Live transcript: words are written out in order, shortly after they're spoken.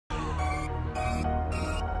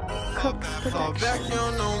Fall back, you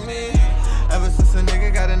don't know me. Ever since a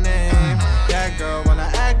nigga got a name. That girl wanna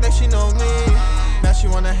act like she know me. Now she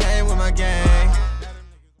wanna hang with my gang.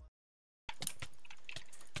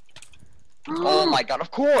 Oh my god, of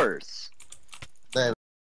course! You're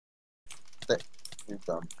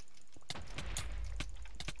dumb.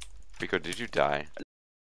 Rico, did you die?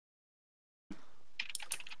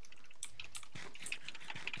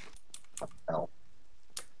 Hell.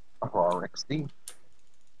 RXD.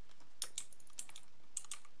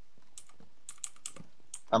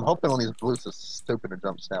 I'm hoping one of these blues is stupid and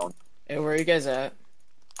jumps down. Hey, where are you guys at?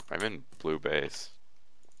 I'm in blue base.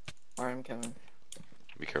 Alright, I'm coming.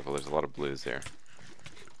 Be careful, there's a lot of blues here.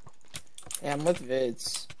 Yeah, I'm with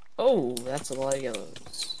Vids. Oh, that's a lot of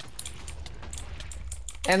yellows.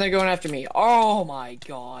 And they're going after me. Oh my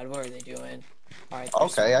god, what are they doing? Alright.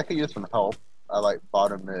 Okay, I could use some help. I like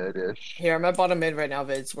bottom mid-ish. Here, I'm at bottom mid right now,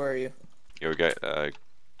 Vids. Where are you? Yeah, we got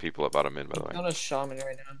people at bottom mid, by the way. I'm on a shaman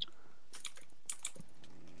right now.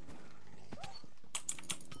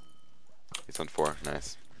 He's on 4,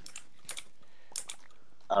 nice.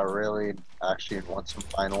 I really actually want some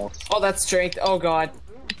finals. Oh, that's strength. Oh god.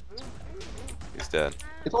 He's dead.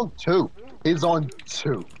 He's on 2. He's on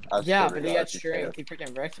 2. Yeah, but he got strength. He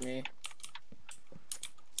freaking wrecked me.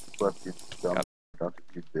 Swift, you dumb. Don't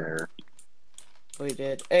you dare. Oh, he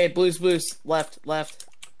did. Hey, blues, blues. Left, left.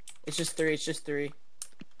 It's just 3. It's just 3.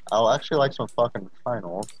 I'll actually like some fucking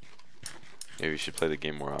finals. Maybe we should play the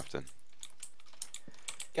game more often.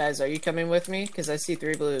 Guys, are you coming with me? Because I see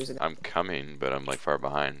 3 blues. And I'm coming, but I'm like far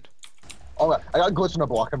behind. Oh, I got glitch in the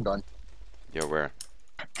block. I'm done. Yo, where?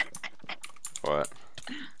 What?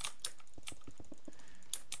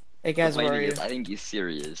 hey, guys, where are you? I think he's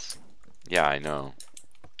serious. Yeah, I know.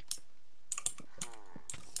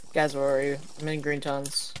 Guys, where are you? I'm in green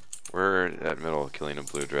tons. We're at middle killing a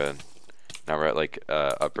blue dread. Now we're at like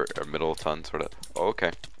upper or middle ton sort of. Oh,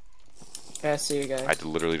 okay. Okay, I see you guys. I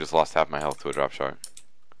literally just lost half my health to a drop shot.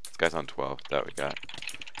 This guy's on 12. That we got.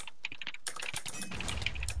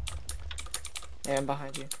 Yeah, I'm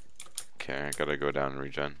behind you. Okay, I gotta go down and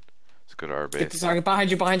regen. Let's go to our Get the base. target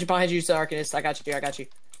behind you, behind you, behind you, Arcanist. I got you, I got you.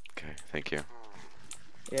 Okay, thank you.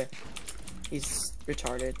 Yeah. He's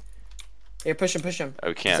retarded. Here, push him, push him. Oh,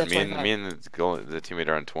 we can't. He's at Me and the teammate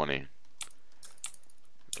are on 20.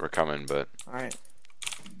 We're coming, but Alright.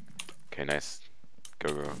 okay, nice.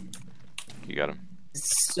 Go, go. You got him. He's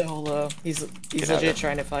so low. He's Get out legit of it.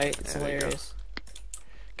 trying to fight. It's Yeah, there you go. hilarious.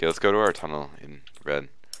 Okay, let's go to our tunnel in red.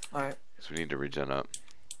 Alright. Because we need to regen up.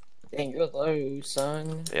 Dang, you're low,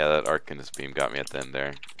 son. Yeah, that Arcanist beam got me at the end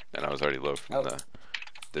there. And I was already low from Oh.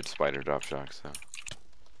 the spider drop shock, so.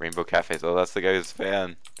 Rainbow Cafes. Oh, that's the guy who's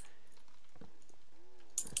fan.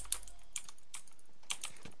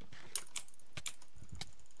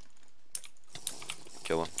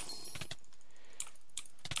 Kill him.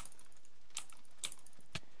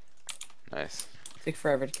 Nice. Take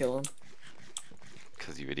forever to kill him.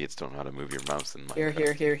 Because you idiots don't know how to move your mouse in Minecraft. Here,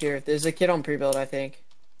 here, here, here. There's a kid on pre-build, I think.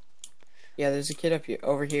 Yeah, there's a kid up here,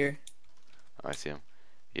 over here. Oh, I see him.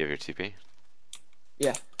 You have your TP?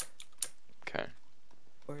 Yeah. Okay.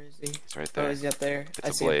 Where is he? He's right Oh, there. is he up there? I It's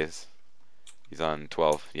a see him. blaze. He's on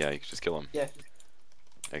 12. Yeah, you can just kill him. Yeah.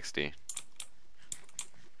 XD.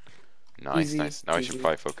 Nice, Easy, nice. Now I should easy.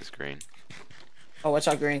 probably focus green. Oh, watch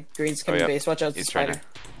out, green. Green's coming yeah. base. Watch out, the He's trying spider.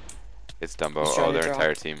 to. It's Dumbo. He's trying Oh, to their draw.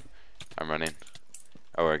 entire team. I'm running.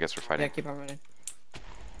 Oh, I guess we're Yeah, fighting. keep on running.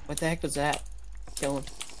 What the heck was that? Kill him.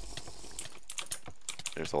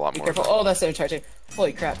 There's a lot Be more. careful. Oh, that's their entire team.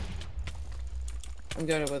 Holy crap. I'm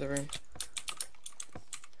going to the room.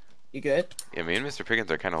 You good? Yeah, me and Mr.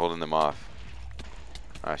 Pickens are kind of holding them off.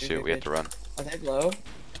 Ah, shoot, good, we have good. to run. Are they low?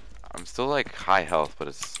 I'm still like high health, but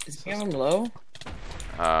it's. Is any of them low?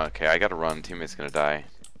 Okay, I gotta run. Teammate's gonna die.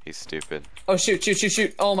 He's stupid. Oh, shoot, shoot, shoot,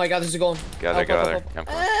 shoot. Oh my god, there's a golem. Get out there, Up, get out up, there. up, up. I'm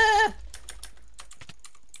coming. Ah!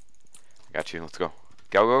 I got you. Let's go.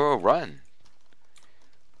 Go, go, go, run.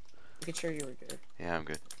 Making sure you were good. Yeah, I'm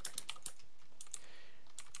good.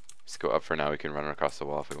 Just go up for now. We can run across the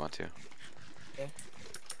wall if we want to. Okay.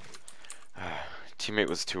 Teammate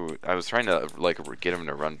was too. I was trying to like get him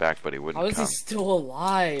to run back, but he wouldn't How is come. he still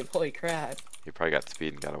alive? Holy crap. He probably got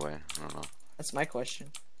speed and got away. I don't know That's my question.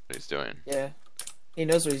 what he's doing. Yeah. He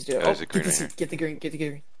knows what he's doing. Yeah, Oh, there's a get, green this, right here. get the green, get the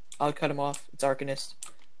green. I'll cut him off. It's Arcanist.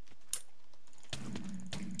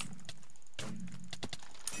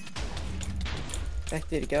 Back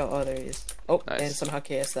did he go? Oh, there he is. Oh, Nice. and somehow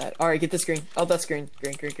KS that. Alright, get this green. Oh, that's green.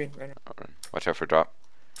 Green, green, green. Right. Oh, run. Watch out for drop.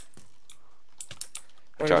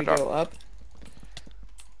 Where Watch do we out, go? drop. Up?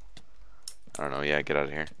 I don't know. Yeah, get out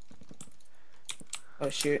of here. Oh,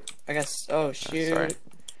 shoot. I guess. Oh, shoot. Sorry.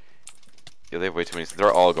 Yeah, they have way too many.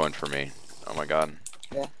 They're all going for me. Oh my god.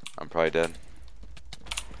 Yeah. I'm probably dead.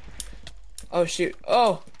 Oh shoot.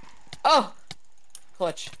 Oh! Oh!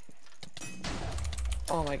 Clutch.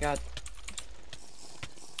 Oh my god.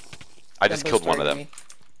 I just killed one of them.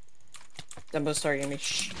 Dumbo's targeting me.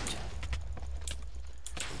 Shh.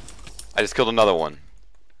 I just killed another one.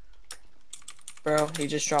 Bro, he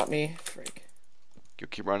just dropped me. Freak. You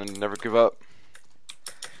keep running, never give up.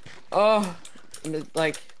 Oh! I'm,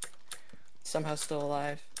 like, somehow still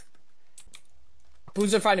alive.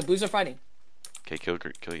 Blues are fighting, blues are fighting. Okay, kill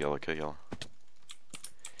yellow, kill yellow.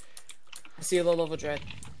 I see a low level dread.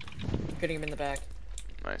 Hitting him in the back.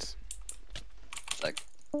 Nice. Like,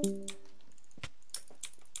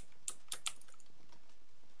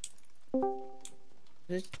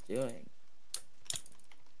 What is he doing?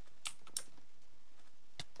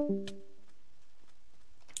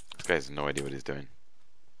 This guy has no idea what he's doing.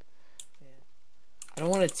 I don't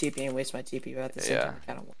want to TP and waste my TP, but at the same Yeah, time, I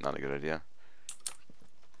kind of want. not a good idea.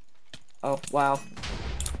 Oh, wow.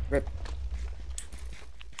 Rip.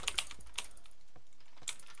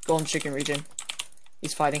 Golden chicken region.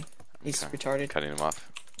 He's fighting. He's Okay. retarded. Cutting him off.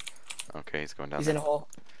 Okay, he's going down He's there. in a hole.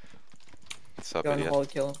 What's up, Go in a idiot? hole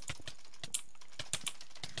to kill him.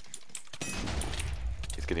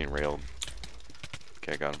 He's getting railed.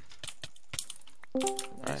 Okay, I got him.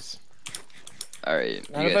 Nice. alright.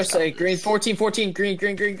 None of us say green 14, 14, green,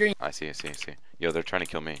 green, green, green. I see. Yo, they're trying to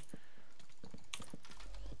kill me.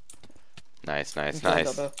 Nice. I'm killing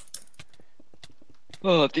Dumbo.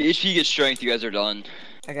 Oh, if the HP gets strength, you guys are done.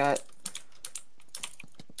 I got.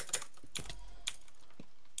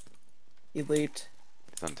 He leaped.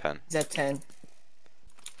 He's on 10. He's at 10.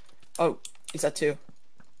 Oh, he's at 2.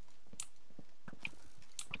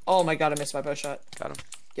 Oh my god, I missed my bow shot. Got him.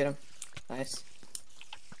 Get him. Nice.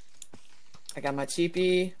 I got my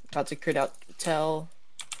TP. About to crit out Tell.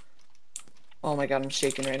 Oh my god, I'm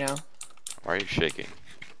shaking right now. Why are you shaking?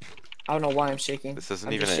 I don't know why I'm shaking. This isn't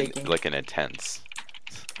I'm even just shaking. like an intense.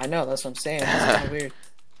 I know, that's what I'm saying. That's kind of weird.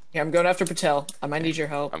 Yeah, I'm going after Patel. I might need your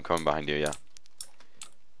help. I'm coming behind you, yeah.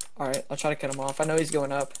 Alright, I'll try to cut him off. I know he's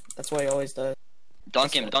going up. That's what he always does.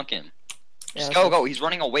 Dunk him, dunk him. Yeah, Just that's go. He's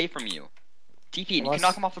running away from you. TP, and you Unless- can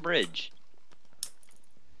knock him off the bridge.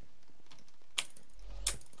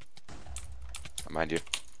 I'm behind you.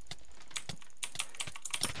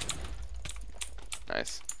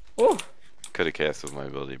 Nice. Woo! Could have cast with my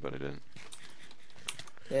ability, but I didn't.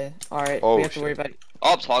 Yeah, alright. Oh, we have to shit. worry about.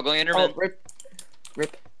 Oh, toggling Enderman. Oh, rip.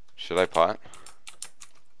 Rip. Should I pot?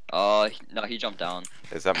 No, he jumped down.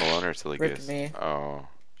 Is that Malone or Silly Rip Goose? me. Oh,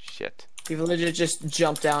 shit. He literally just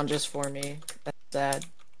jumped down just for me. That's sad.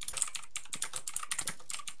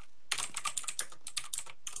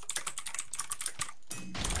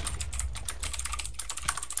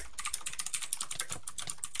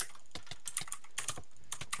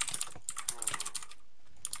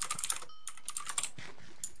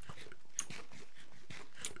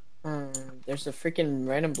 There's a freaking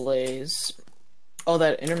random blaze. Oh,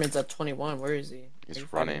 that Enderman's at 21. Where is he? He's Are you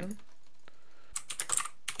fighting running. him?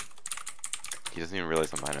 He doesn't even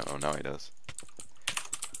realize I'm behind him. Oh, now he does.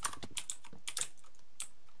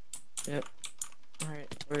 Yep.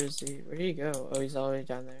 Alright, where is he? Where did he go? Oh, he's all the way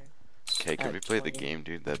down there. Okay, could At we play the 20. game,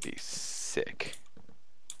 dude? That'd be sick.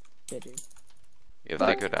 Yeah, dude. If Fuck.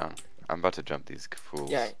 they go down, I'm about to jump these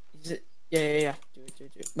fools. Yeah, yeah. Do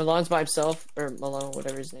it. Milan's by himself, or Malone,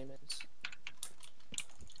 whatever his name is.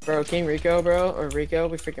 Bro, King Rico, bro, or Rico,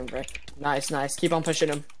 we freaking wreck. Nice. Keep on pushing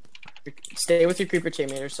him. Stay with your creeper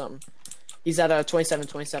teammate or something. He's at 27.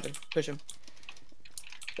 Push him.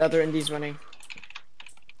 The other Indy's running.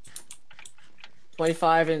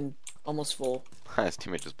 25 and almost full. His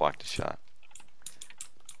teammate just blocked a shot.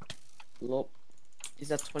 Lope.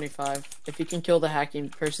 He's at 25. If you can kill the hacking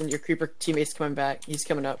person, your creeper teammate's coming back. He's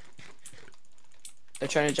coming up. They're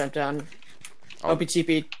trying to jump down. Oh. OP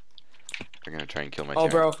TP. They're gonna try and kill my Oh,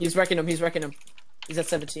 teammate. bro. He's wrecking him. He's at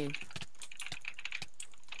 17.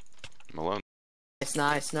 Malone.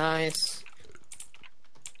 Nice.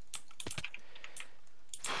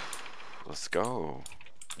 Let's go.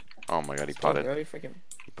 Oh my god, he Oh, potted. bro, you freaking...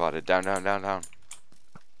 He potted. Down.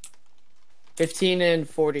 15 and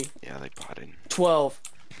 40. Yeah, they potted. 12.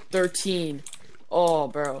 13. Oh,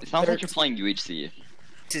 bro. It sounds like you're playing UHC.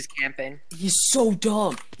 His campaign. He's so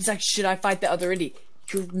dumb. He's like, should I fight the other Indy?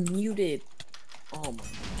 You're muted. Oh my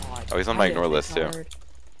god. Oh, he's on How my did I ignore get list, too. hard?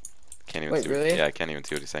 Can't even Wait, see. really? Yeah, I can't even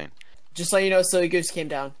see what he's saying. Just let you know, Silly Goose came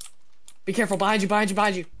down. Be careful. Behind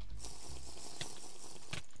you.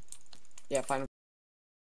 Yeah, find him.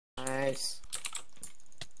 Nice.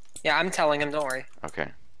 Yeah, I'm telling him, don't worry. Okay,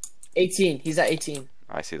 18. He's at 18.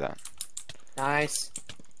 I see that. Nice.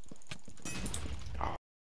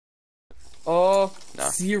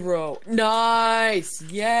 0. Nice.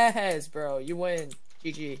 Yes, bro. You win.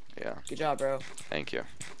 GG. Yeah. Good job, bro. Thank you.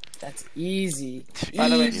 That's easy. By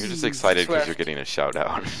the way, You're just excited because you're Swift. getting a shout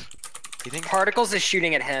out. he thinks Particles is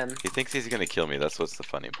shooting at him. he thinks he's gonna kill me. That's what's the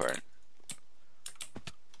funny part.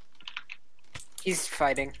 He's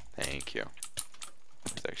fighting. Thank you.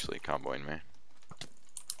 He's actually comboing me.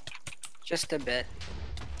 Just a bit.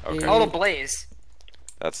 Okay. Oh, the blaze.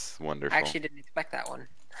 That's wonderful. I actually didn't expect that one.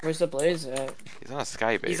 Where's the blaze at? He's on a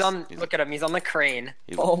sky base. He's on. Look at him. He's on the crane.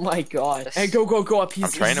 he's- Oh my god. This- Hey, go up.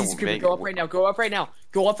 He's trying to creeping. make- Go up right now. Go up right now.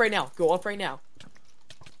 Go up right now. Go up right now.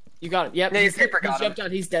 You got him. Yep. No, your he's creeper he got him. jumped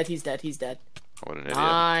down. He's dead. He's dead. He's dead. What an idiot.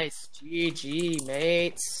 Nice. GG,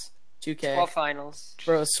 mates. 2K. 12 finals.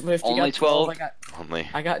 Bro, Swift, you Only got 12. 12? Only.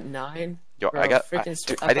 I got 9. Yo, Bro, I got. freaking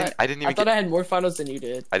Swift. I didn't I even thought get. I had more finals than you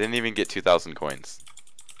did. I didn't even get 2,000 coins.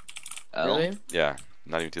 Oh. Really? Yeah,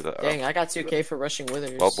 not even 2,000. Dang, I got 2K for rushing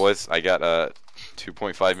withers. Well, boys, I got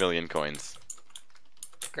 2.5 million coins.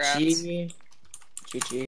 Congrats. GG.